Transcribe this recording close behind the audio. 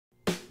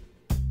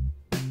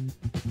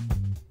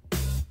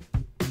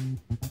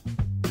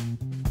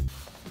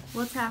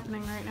What's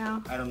happening right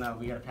now? I don't know.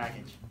 We got a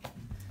package.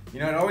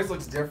 You know, it always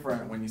looks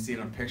different when you see it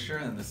on picture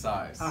and the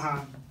size.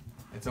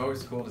 It's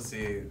always cool to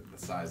see the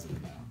size of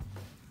it now.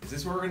 Is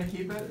this where we're going to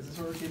keep it? Is this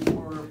where we're keeping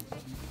it?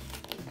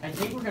 I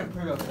think we're going to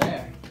put it over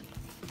there.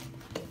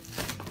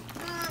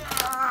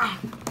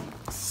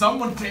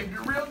 Someone taped it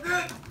real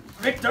good!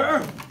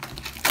 Victor!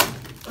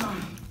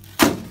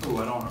 Ooh,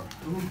 I don't know.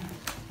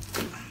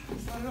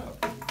 Slide it up.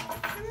 Look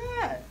at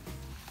that.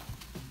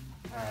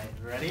 Alright,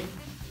 ready?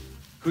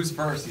 Who's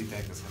first do you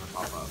think is going to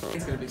pop up?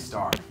 It's going to be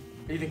Star.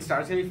 You think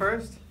Star's going to be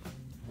first?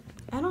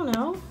 I don't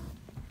know.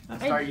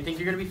 Star, you think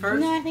you're going to be first?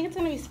 No, I think it's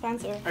going to be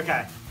Spencer.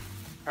 Okay.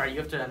 Alright, you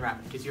have to unwrap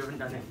it because you haven't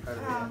done it.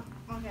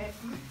 Okay.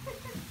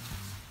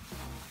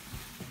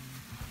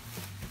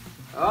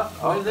 Oh,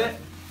 what is it?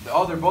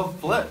 Oh, they're both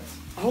flipped.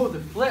 Oh,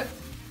 they're flipped.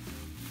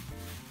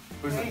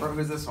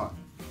 Who's this one?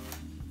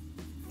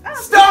 Oh,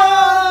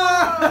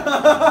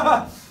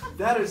 Star!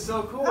 That is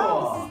so cool.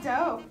 Oh, this is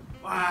dope.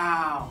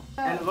 Wow.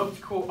 And it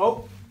looked cool.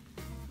 Oh,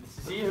 this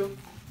is you.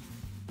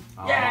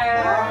 Oh.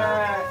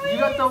 Yeah! You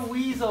got the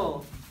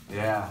weasel.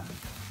 Yeah.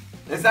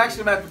 It's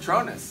actually my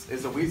Patronus,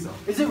 is a weasel.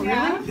 Is it really?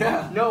 Yeah?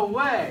 Yeah. No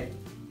way.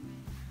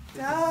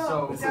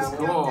 Dope. This is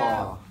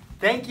cool.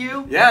 Thank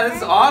you. Yeah, this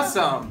is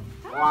awesome.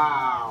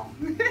 Wow.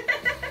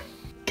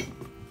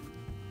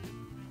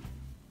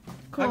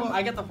 Cool.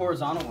 I got the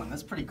horizontal one.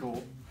 That's pretty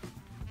cool.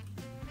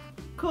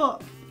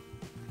 Cool.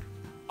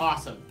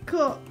 Awesome.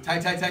 Cool.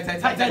 Tight. Tight.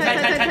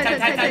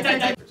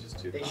 Which is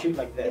too They fun. shoot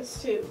like It's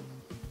this. 2.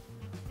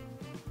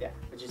 Yeah,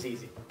 which is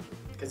easy.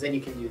 Because then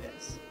you can do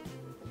this.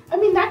 I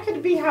mean, that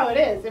could be how it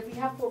is. If you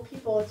have 4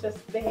 people, it's just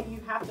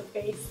you have to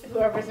face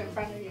whoever's in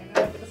front of you. And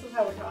like, this is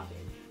how we're talking.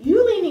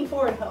 You leaning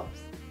forward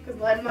helps,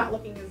 because I'm not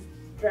looking as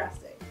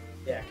drastic.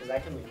 Yeah, because I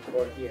can lean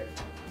forward here.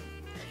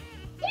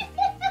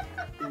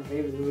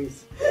 Maybe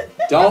Luis.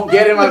 Don't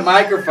get in my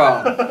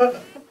microphone.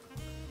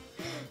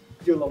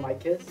 Do a little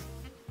mic kiss.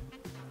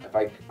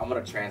 I'm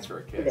gonna transfer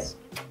a kiss.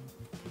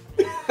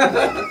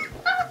 I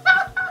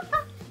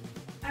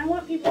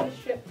want people to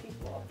ship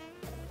people.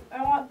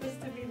 I want this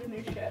to be the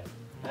new ship.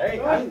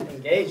 Hey, I'm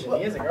engaged and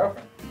he has a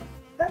girlfriend.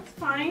 That's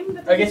fine.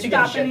 That I guess doesn't you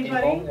can stop ship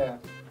anybody. people. Yeah.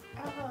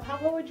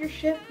 What would your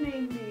ship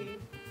name be?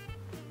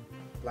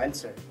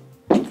 Lenser.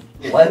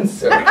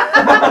 Lenser.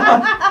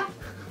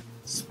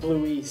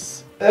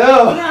 Spluis. Ew.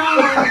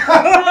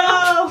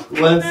 No.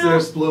 Lenser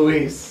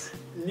Spluis.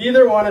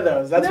 Neither one of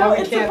those. That's No, why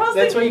we it's can't. supposed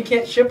That's to- why you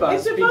can't ship us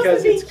It's supposed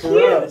because to be it's cute.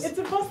 gross. It's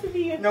supposed to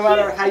be a No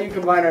matter how you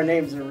combine our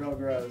names, they're real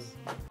gross.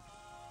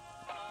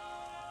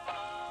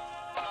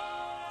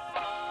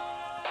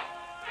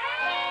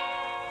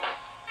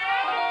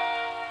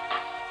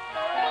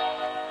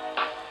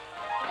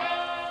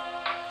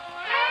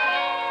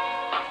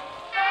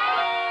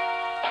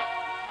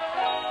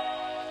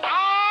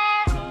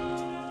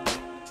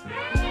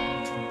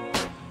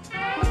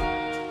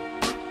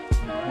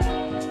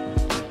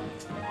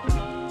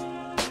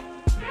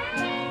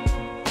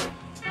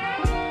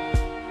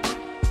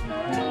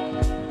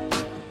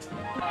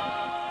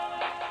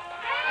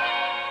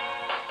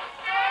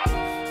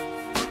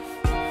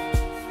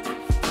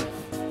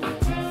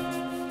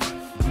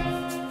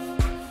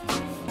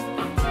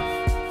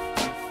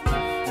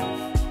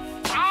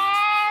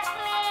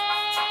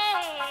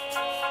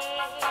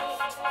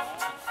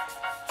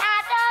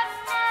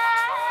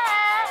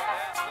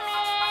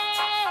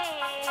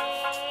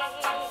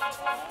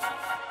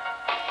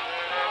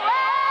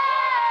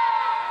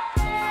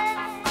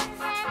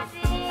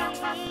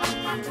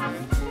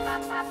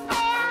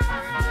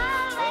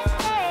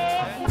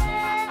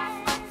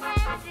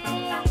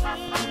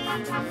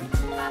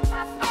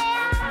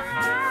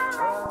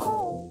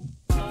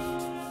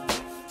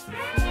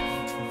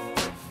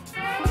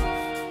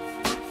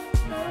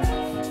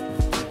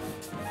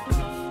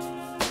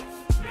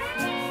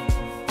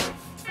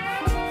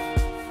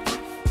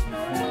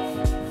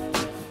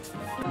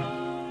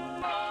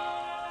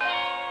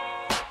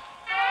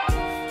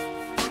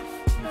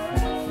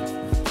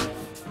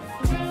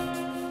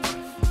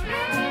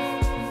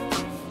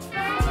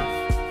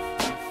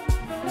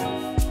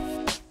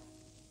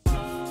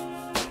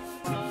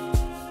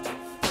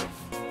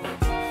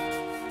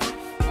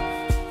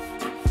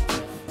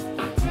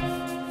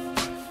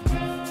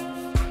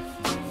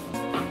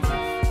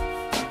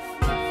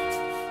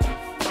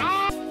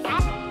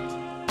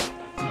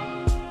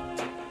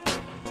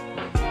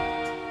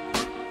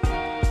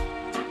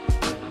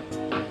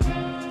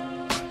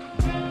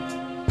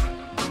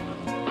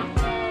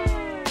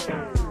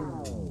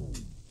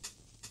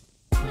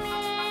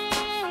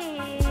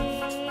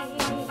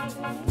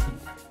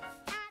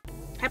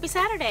 Happy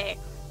Saturday!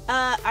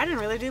 I didn't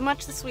really do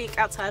much this week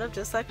outside of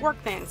just like work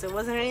things. It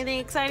wasn't anything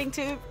exciting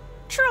to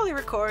truly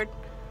record.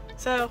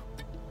 So,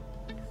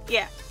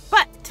 yeah.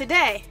 But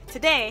today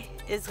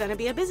is gonna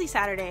be a busy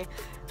Saturday.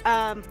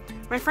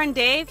 My friend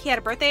Dave, he had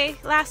a birthday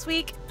last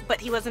week, but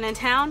he wasn't in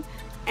town.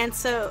 And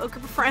so a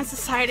group of friends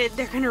decided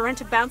they're gonna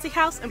rent a bouncy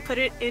house and put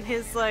it in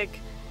his like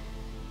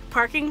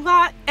parking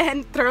lot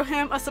and throw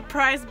him a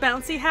surprise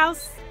bouncy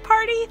house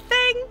party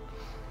thing.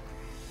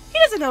 He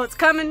doesn't know it's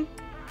coming.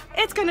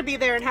 It's gonna be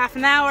there in half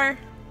an hour.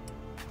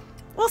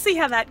 We'll see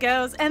how that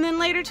goes. And then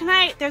later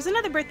tonight, there's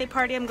another birthday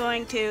party I'm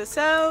going to,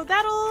 so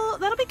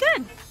that'll be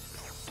good.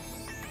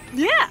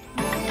 Yeah.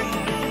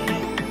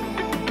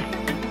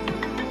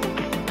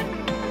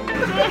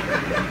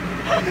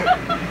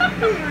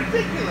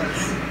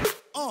 Ridiculous.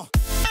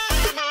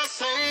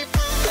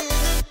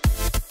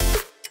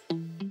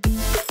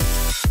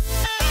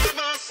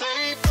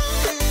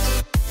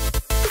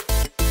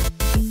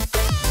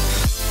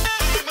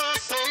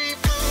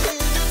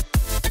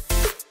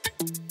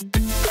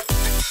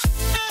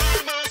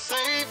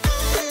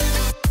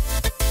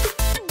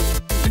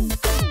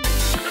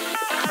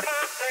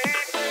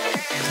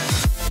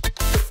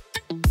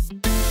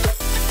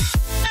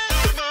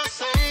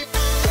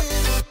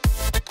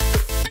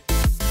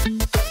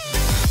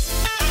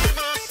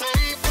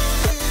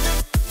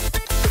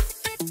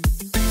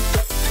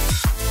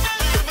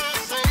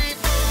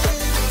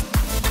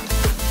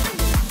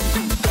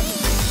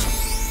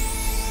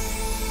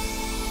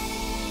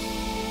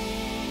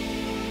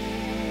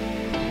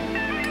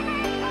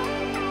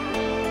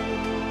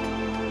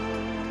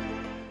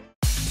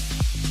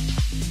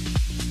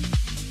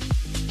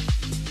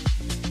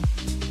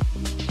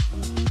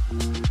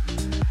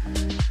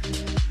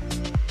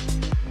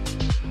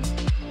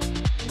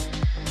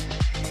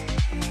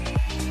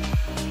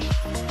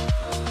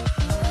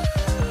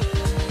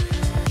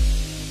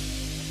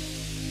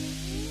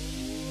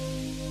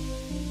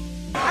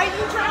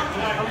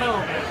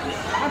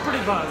 I'm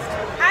pretty buzzed.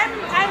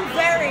 I'm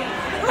very.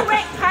 Oh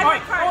wait,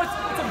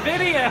 it's a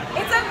video.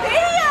 It's a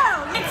video.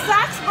 It's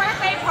Zack's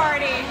birthday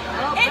party.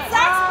 It's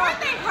Zack's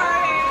birthday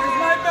party. It's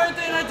my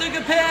birthday and I took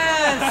a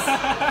piss.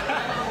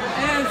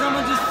 And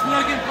someone just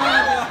snuck in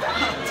front of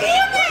me.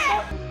 Damn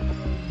it!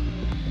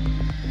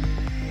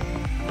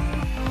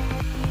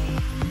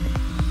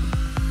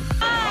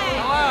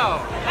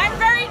 Hello. I'm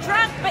very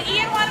drunk, but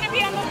Ian wanted to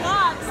be on the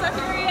vlog, so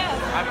here he is.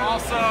 I'm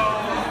also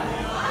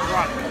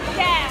drunk.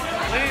 Yeah.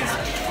 Please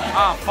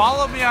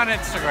follow me on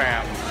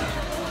Instagram.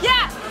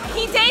 Yeah,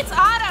 he dates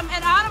Autumn,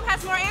 and Autumn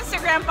has more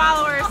Instagram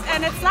followers,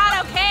 and it's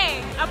not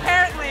okay,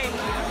 apparently.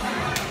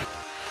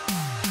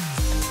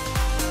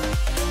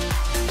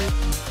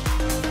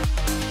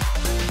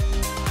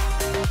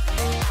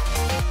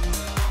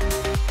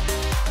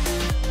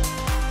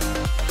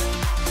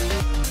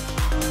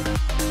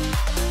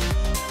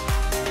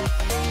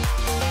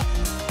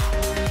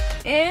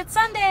 It's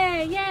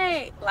Sunday,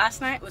 yay!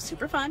 Last night was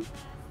super fun.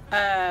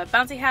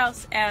 Bouncy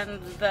house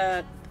and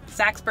the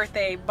Zack's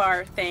birthday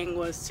bar thing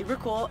was super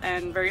cool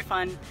and very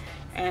fun,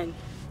 and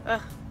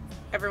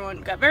everyone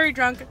got very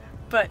drunk,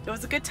 but it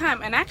was a good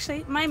time. And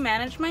actually, I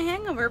managed my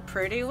hangover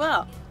pretty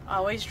well.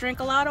 Always drink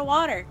a lot of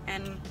water,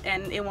 and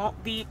it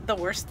won't be the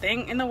worst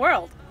thing in the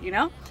world, you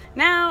know?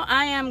 Now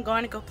I am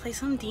going to go play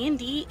some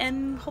D&D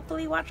and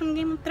hopefully watch some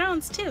Game of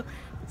Thrones too,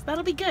 so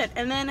that'll be good.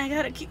 And then I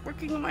gotta keep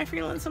working on my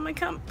freelance and my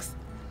comics,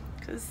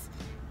 because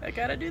I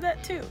gotta do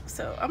that too.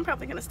 So I'm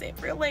probably gonna stay up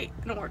real late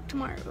and work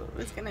tomorrow.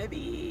 It's gonna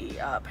be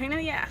a pain in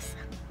the ass.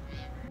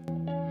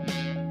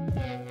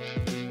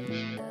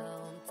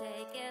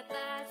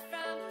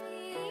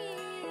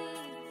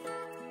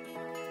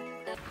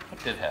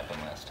 What did happen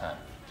last time?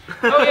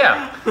 Oh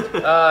yeah,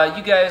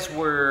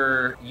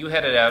 you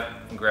headed out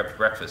and grabbed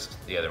breakfast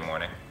the other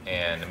morning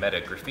and met a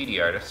graffiti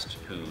artist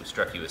who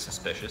struck you as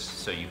suspicious,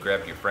 so you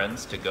grabbed your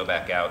friends to go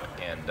back out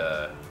and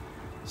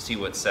see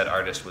what said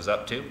artist was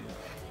up to.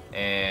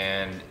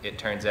 And it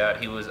turns out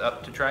he was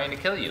up to trying to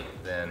kill you.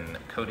 Then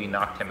Cody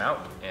knocked him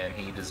out and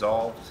he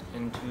dissolved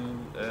into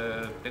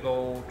a big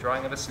old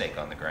drawing of a snake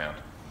on the ground.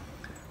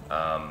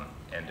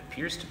 And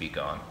appears to be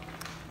gone.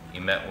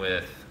 You met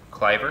with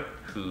Cliver,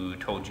 who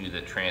told you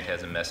that Trant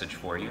has a message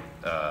for you,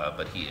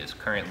 but he is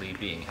currently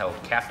being held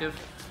captive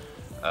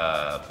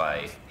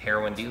by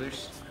heroin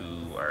dealers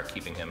who are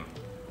keeping him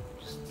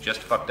just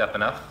fucked up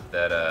enough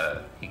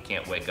that he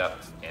can't wake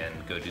up and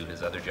go do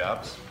his other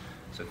jobs.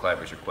 So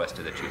Cliver's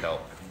requested that you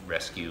help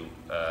rescue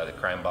the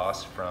crime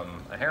boss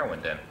from a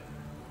heroin den.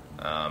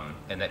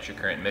 And that's your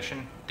current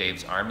mission.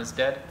 Dave's arm is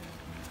dead.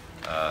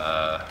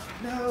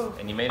 No.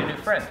 And you made a new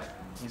friend.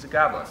 He's a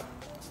goblin.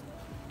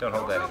 Don't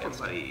hold that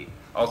against him.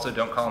 Also,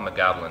 don't call him a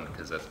goblin,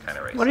 because that's kind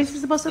of racist. What is he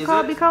supposed to Is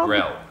be it? called?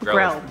 Grell.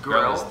 Grell.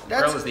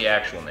 Grell is the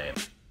actual name.